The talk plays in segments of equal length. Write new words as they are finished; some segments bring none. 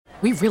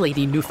we really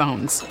need new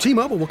phones.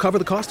 T-Mobile will cover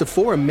the cost of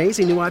 4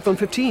 amazing new iPhone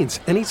 15s,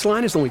 and each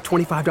line is only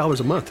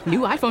 $25 a month. New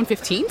iPhone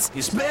 15s?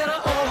 It's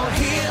better over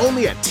here.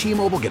 Only at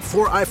T-Mobile, get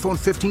 4 iPhone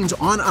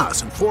 15s on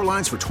us and 4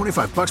 lines for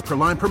 $25 per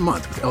line per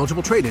month with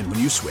eligible trade-in when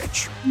you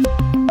switch.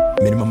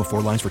 Minimum of 4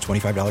 lines for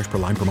 $25 per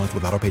line per month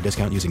with autopay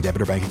discount using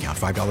debit or bank account.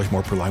 $5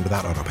 more per line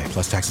without autopay,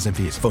 plus taxes and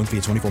fees. Phone fee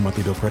at 24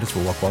 monthly bill credits for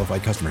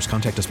well-qualified customers.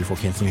 Contact us before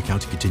canceling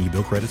account to continue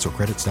bill credits or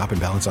credit stop and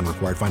balance on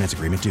required finance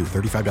agreement due.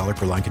 $35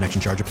 per line connection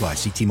charge applies.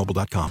 See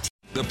T-Mobile.com.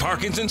 The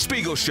Parkinson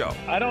Spiegel Show.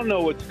 I don't know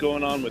what's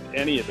going on with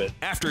any of it.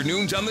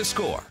 Afternoons on the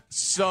Score.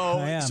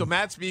 So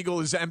Matt Spiegel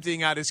is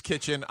emptying out his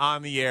kitchen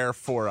on the air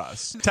for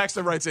us.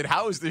 Texter writes in,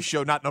 how is this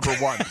show not number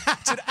one?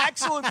 It's an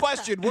excellent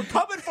question. We're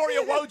coming for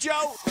you,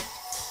 Wojo.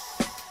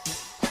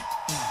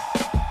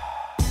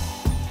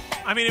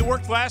 I mean, it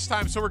worked last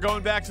time, so we're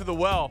going back to the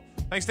well.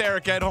 Thanks to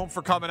Eric Edholm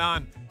for coming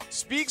on.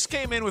 Speaks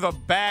came in with a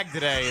bag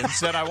today and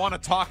said, I want to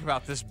talk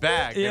about this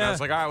bag. And I was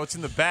like, all right, what's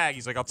in the bag?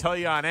 He's like, I'll tell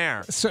you on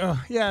air. So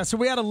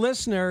we had a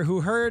listener who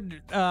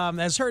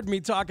has heard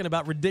me talking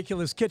about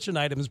ridiculous kitchen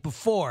items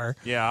before.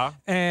 Yeah.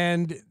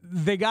 And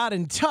they got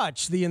in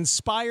touch. The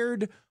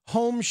Inspired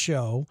Home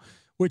Show,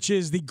 which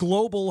is the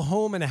global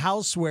home and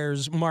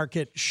housewares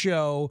market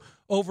show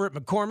over at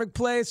McCormick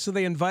Place. So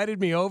they invited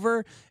me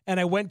over, and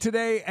I went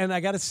today, and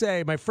I got to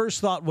say, my first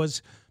thought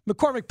was,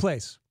 McCormick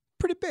Place,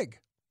 pretty big.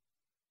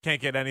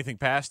 Can't get anything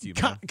past you,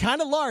 man.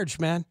 Kind of large,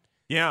 man.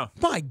 Yeah.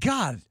 My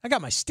God, I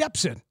got my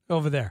steps in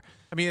over there.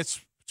 I mean,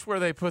 it's where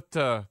they put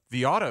the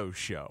auto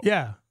show.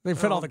 Yeah, they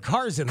fit all the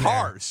cars in there.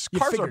 Cars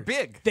are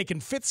big. They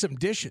can fit some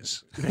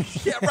dishes.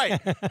 Yeah, right.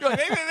 You're like,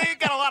 they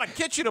got a lot of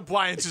kitchen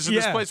appliances in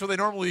this place where they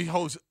normally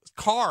host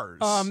cars.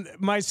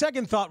 My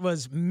second thought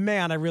was,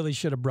 man, I really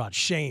should have brought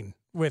Shane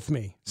with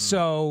me.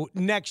 So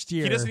next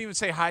year. He doesn't even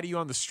say hi to you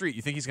on the street.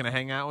 You think he's going to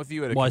hang out with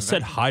you at a Well, convention? I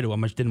said hi to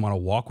him. I just didn't want to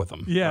walk with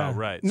him. Yeah. Oh,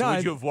 right. So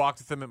would you have walked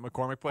with him at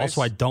McCormick Place? Also,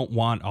 I don't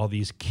want all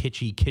these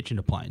kitschy kitchen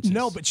appliances.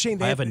 No, but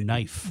Shane, I have a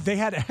knife. They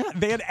had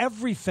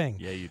everything.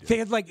 Yeah, you do. They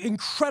had like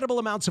incredible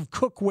amounts of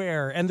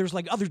cookware, and there's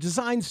like other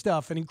design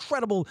stuff and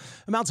incredible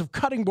amounts of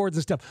cutting boards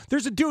and stuff.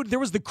 There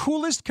was the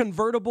coolest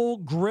convertible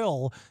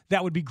grill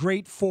that would be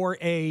great for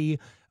a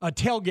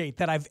tailgate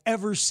that I've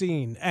ever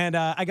seen, and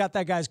I got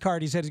that guy's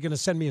card. He said he's going to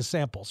send me a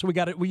sample, so we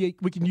got it. We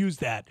can use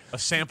that. A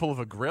sample of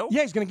a grill?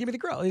 Yeah, he's going to give me the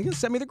grill. He's going to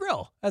send me the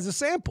grill as a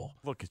sample.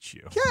 Look at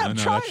you. Yeah, I'm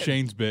trying. That's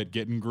Shane's bit,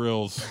 getting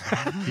grills,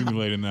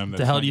 accumulating them. What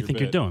the hell do you think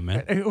you're doing,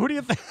 man? Who do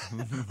you think?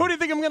 Who do you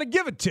think I'm going to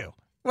give it to?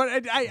 Well,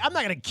 I'm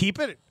not going to keep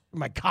it.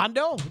 My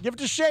condo? Give it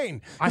to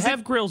Shane. I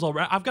have grills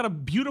already. I've got a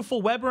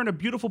beautiful Weber and a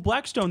beautiful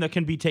Blackstone that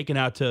can be taken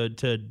out to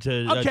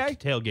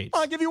tailgates.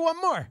 Well, I'll give you one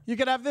more. You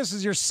could have this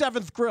as your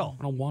 7th grill.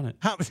 I don't want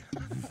it.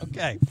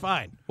 Okay,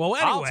 fine. Well,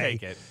 anyway. I'll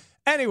take it.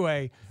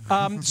 Anyway,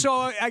 so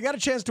I got a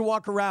chance to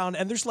walk around,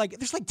 and there's like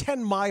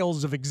 10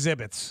 miles of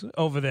exhibits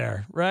over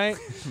there, right?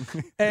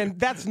 And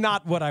that's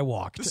not what I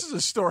walked. This is a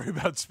story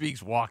about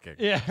Speaks walking.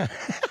 Yeah.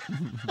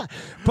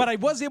 But I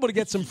was able to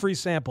get some free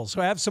samples.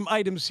 So I have some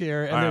items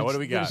here. And all right, what do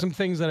we got? There's some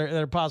things that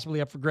are possibly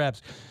up for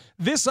grabs.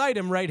 This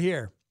item right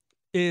here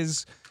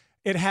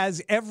it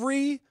has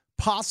every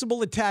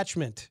possible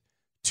attachment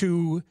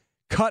to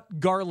cut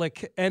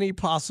garlic any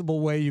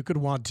possible way you could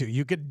want to.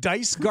 You could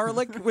dice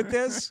garlic with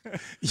this.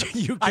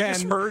 You can. I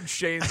just heard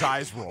Shane's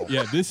eyes roll.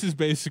 Yeah, this is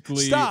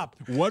basically. Stop.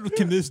 What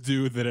can this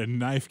do that a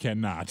knife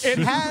cannot? It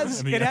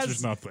has. And the it answer's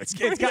has nothing. It's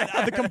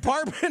got the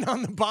compartment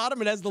on the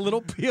bottom. It has the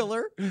little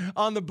peeler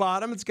on the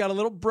bottom. It's got a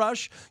little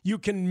brush. You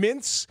can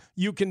mince,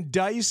 you can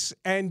dice,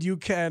 and you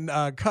can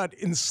cut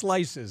in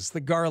slices the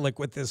garlic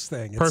with this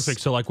thing.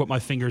 Perfect. So like what my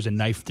fingers and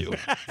knife do.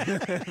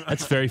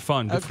 That's very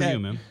fun. Good for you,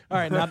 man. All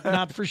right,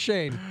 not for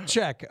Shane.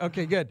 Check.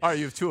 Okay, good. All right,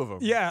 you have 2 of them.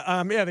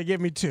 Yeah, they gave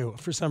me 2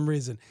 for some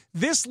reason.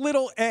 This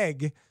little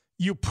egg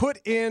you put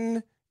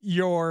in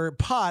your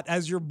pot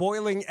as you're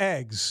boiling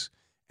eggs,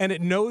 and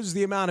it knows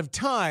the amount of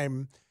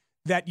time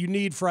that you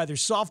need for either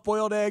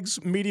soft-boiled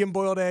eggs,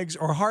 medium-boiled eggs,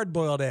 or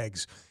hard-boiled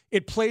eggs.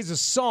 It plays a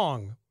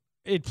song.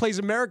 It plays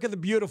America the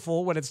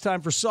Beautiful when it's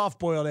time for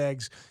soft-boiled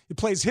eggs. It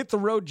plays Hit the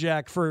Road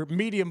Jack for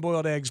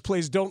medium-boiled eggs.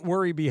 Plays Don't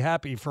Worry, Be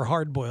Happy for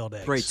hard-boiled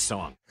eggs. Great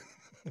song.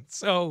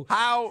 So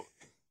how...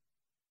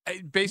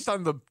 Based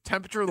on the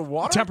temperature of the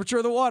water? Temperature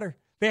of the water.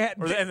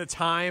 And the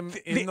time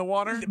in the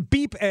water?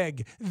 Beep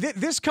egg.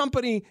 This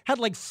company had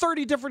like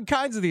 30 different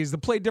kinds of these that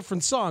play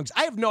different songs.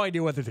 I have no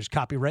idea whether there's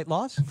copyright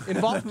laws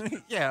involved.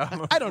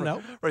 Yeah. I don't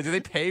know. Right. Do they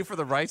pay for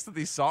the rights to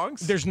these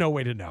songs? There's no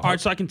way to know. All right,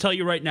 so I can tell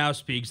you right now,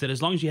 Speaks, that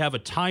as long as you have a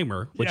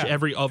timer, which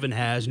every oven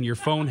has and your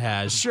phone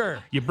has, sure.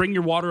 You bring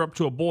your water up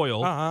to a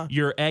boil.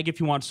 Your egg, if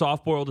you want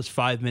soft-boiled, is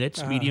 5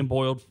 minutes.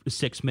 Medium-boiled is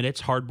 6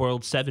 minutes.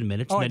 Hard-boiled, 7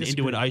 minutes. And then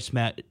into an ice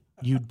mat.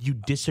 You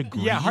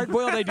disagree? Yeah,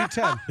 hard-boiled, I do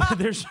 10.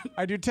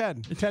 I do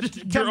 10. 10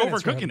 You're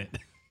minutes, overcooking man. it.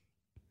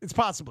 It's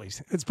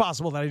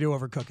possible that I do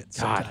overcook it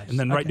sometimes. God, and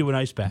then right into an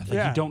ice bath. Like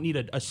Yeah. You don't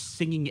need a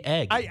singing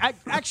egg. I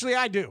actually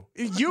I do.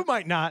 You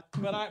might not,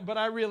 but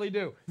I really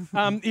do.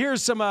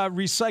 Here's some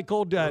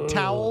recycled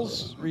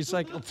towels.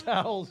 Recycled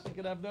towels. You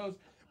can have those.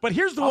 But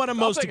here's the one I'm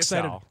most take a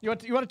excited. towel. You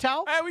want a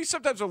towel? We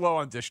sometimes are low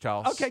on dish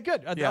towels. Okay,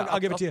 good. Yeah, I'll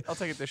give it to you. I'll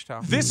take a dish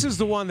towel. This is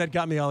the one that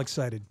got me all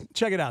excited.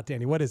 Check it out,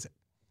 Danny. What is it?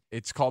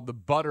 It's called the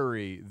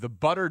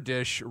butter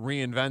dish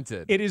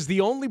reinvented. It is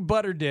the only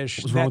butter dish.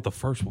 What's wrong with the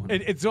first one?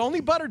 It's the only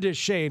butter dish,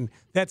 Shane,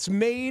 that's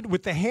made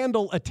with the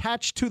handle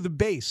attached to the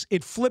base.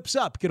 It flips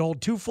up. It can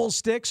hold 2 full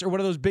sticks or one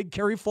of those big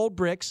carry fold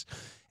bricks,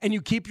 and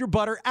you keep your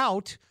butter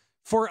out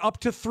for up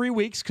to 3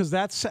 weeks, because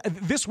that's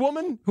this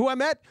woman who I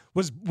met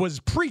was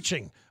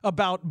preaching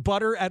about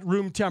butter at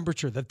room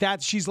temperature.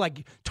 That she's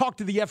like talked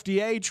to the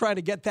FDA trying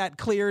to get that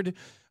cleared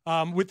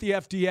with the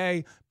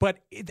FDA. But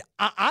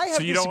I have.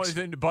 So you don't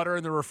think butter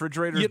in the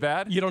refrigerator is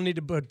bad? You don't need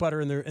to put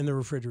butter in the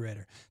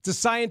refrigerator. It's a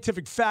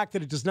scientific fact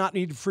that it does not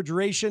need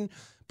refrigeration.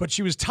 But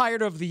she was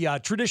tired of the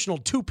traditional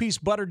 2-piece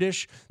butter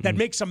dish that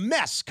makes a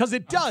mess, because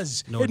it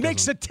does. No, it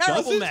makes a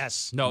terrible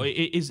mess. No,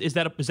 is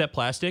that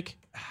plastic?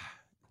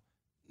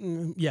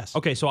 Yes.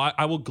 Okay, so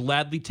I will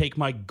gladly take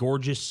my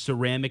gorgeous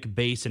ceramic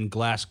base and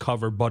glass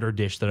cover butter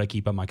dish that I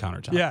keep on my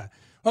countertop. Yeah.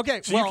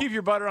 Okay. So you keep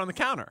your butter on the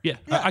counter? Yeah.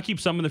 I keep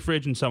some in the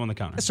fridge and some on the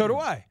counter. So do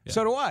I. Yeah.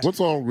 So do I. What's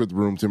wrong with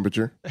room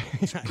temperature?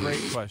 Great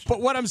question.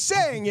 But what I'm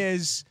saying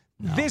is,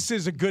 this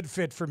is a good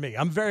fit for me.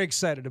 I'm very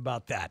excited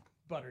about that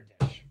butter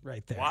dish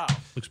right there. Wow.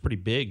 Looks pretty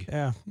big.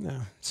 Yeah.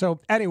 So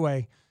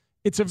anyway,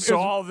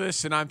 all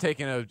this, and I'm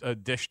taking a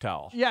dish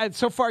towel. Yeah.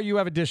 So far, you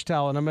have a dish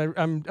towel, and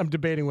I'm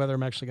debating whether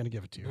I'm actually going to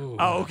give it to you. Ooh.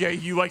 Oh, okay.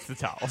 You like the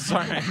towel.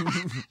 Sorry.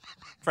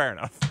 Fair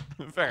enough.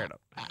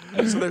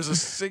 So there's a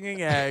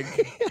singing egg,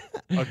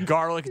 a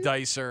garlic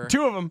dicer.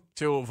 2 of them.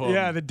 2 of them.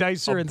 Yeah, the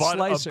dicer and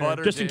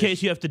slicer. Just in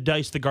case you have to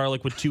dice the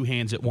garlic with 2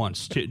 hands at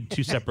once,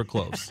 2 separate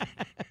cloves.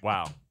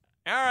 Wow.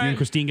 All right. You and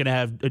Christine going to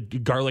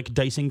have garlic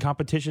dicing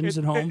competitions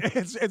at home?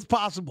 It's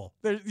possible.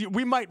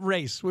 We might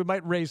race. We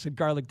might race at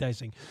garlic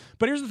dicing.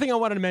 But here's the thing I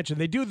wanted to mention.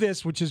 They do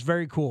this, which is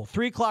very cool.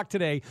 3 o'clock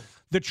today,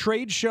 the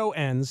trade show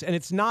ends, and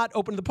it's not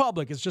open to the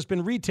public. It's just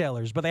been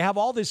retailers. But they have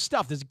all this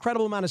stuff, this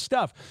incredible amount of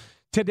stuff.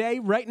 Today,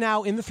 right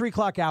now, in the 3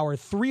 o'clock hour,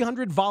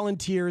 300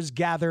 volunteers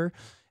gather,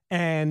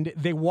 and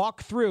they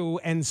walk through,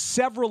 and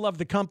several of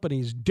the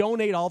companies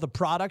donate all the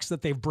products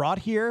that they've brought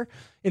here.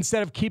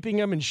 Instead of keeping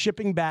them and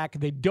shipping back,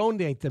 they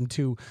donate them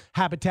to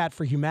Habitat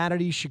for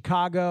Humanity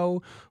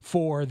Chicago,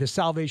 for the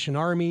Salvation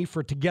Army,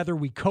 for Together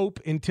We Cope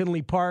in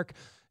Tinley Park.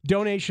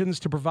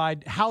 Donations to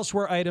provide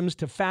houseware items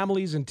to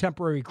families in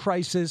temporary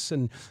crisis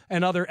and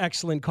other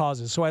excellent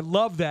causes. So I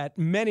love that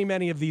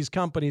many of these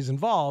companies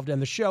involved,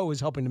 and the show is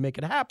helping to make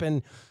it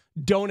happen,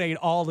 donate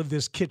all of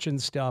this kitchen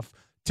stuff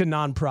to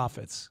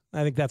nonprofits.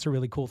 I think that's a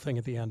really cool thing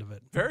at the end of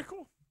it. Very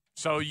cool.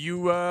 So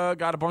you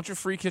got a bunch of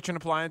free kitchen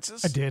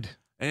appliances. I did.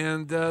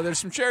 And there's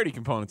some charity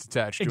components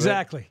attached to it.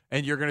 Exactly.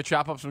 And you're going to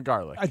chop up some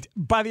garlic.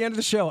 By the end of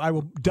the show, I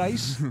will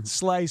dice,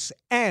 slice,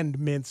 and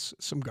mince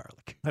some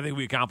garlic. I think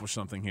we accomplished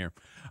something here.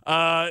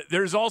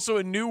 There's also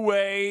a new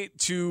way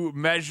to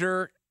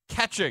measure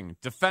catching,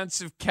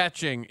 defensive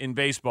catching in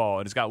baseball,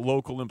 and it's got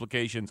local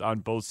implications on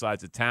both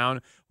sides of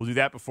town. We'll do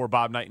that before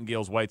Bob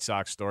Nightingale's White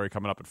Sox story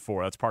coming up at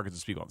 4. That's Parkins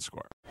and Spiegel on The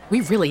Score.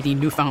 We really need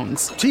new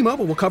phones.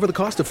 T-Mobile will cover the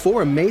cost of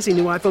 4 amazing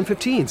new iPhone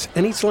 15s,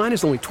 and each line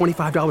is only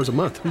 $25 a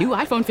month. New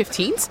iPhone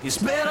 15s? It's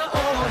better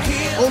over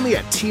here. Only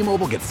at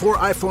T-Mobile, get 4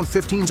 iPhone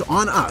 15s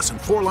on us and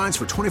 4 lines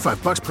for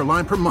 $25 per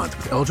line per month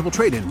with eligible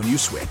trade-in when you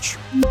switch.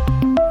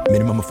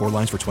 Minimum of 4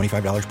 lines for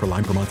 $25 per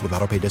line per month with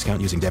autopay discount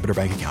using debit or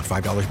bank account.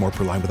 $5 more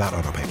per line without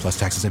autopay, plus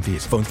taxes and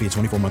fees. Phone fee at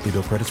 24 monthly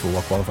bill credits for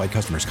well-qualified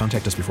customers.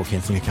 Contact us before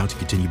canceling account to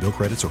continue bill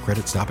credits or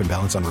credit stop and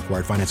balance on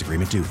required finance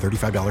agreement due.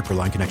 $35 per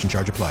line connection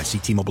charge applies. See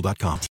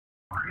T-Mobile.com.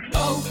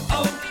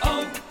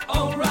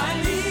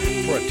 O'Reilly.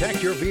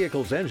 Protect your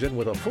vehicle's engine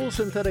with a full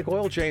synthetic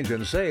oil change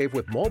and save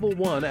with Mobil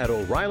 1 at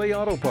O'Reilly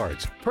Auto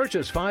Parts.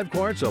 Purchase 5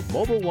 quarts of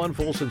Mobil 1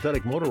 full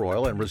synthetic motor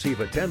oil and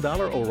receive a $10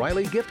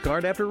 O'Reilly gift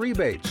card after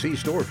rebate. See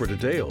store for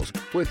details.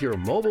 With your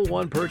Mobil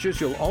 1 purchase,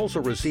 you'll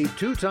also receive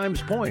 2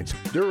 times points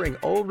during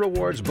O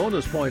Rewards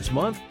Bonus Points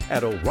Month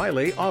at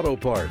O'Reilly Auto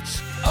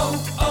Parts.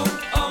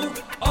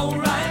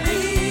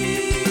 O'Reilly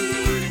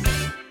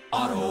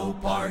Auto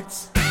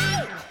Parts.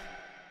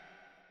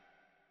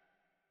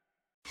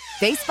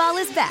 Baseball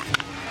is back,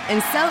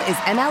 and so is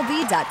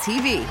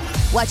MLB.tv.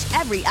 Watch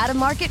every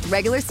out-of-market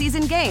regular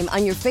season game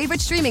on your favorite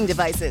streaming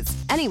devices,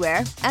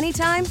 anywhere,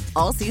 anytime,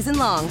 all season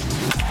long.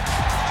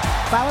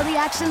 Follow the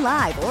action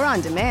live or on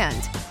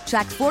demand.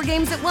 Track 4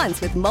 games at once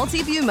with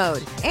multi-view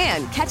mode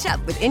and catch up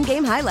with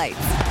in-game highlights.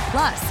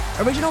 Plus,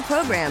 original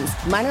programs,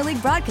 minor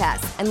league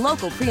broadcasts, and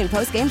local pre- and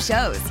post-game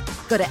shows.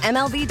 Go to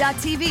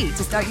MLB.tv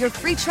to start your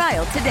free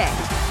trial today.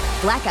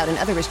 Blackout and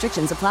other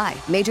restrictions apply.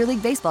 Major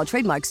League Baseball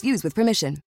trademarks used with permission.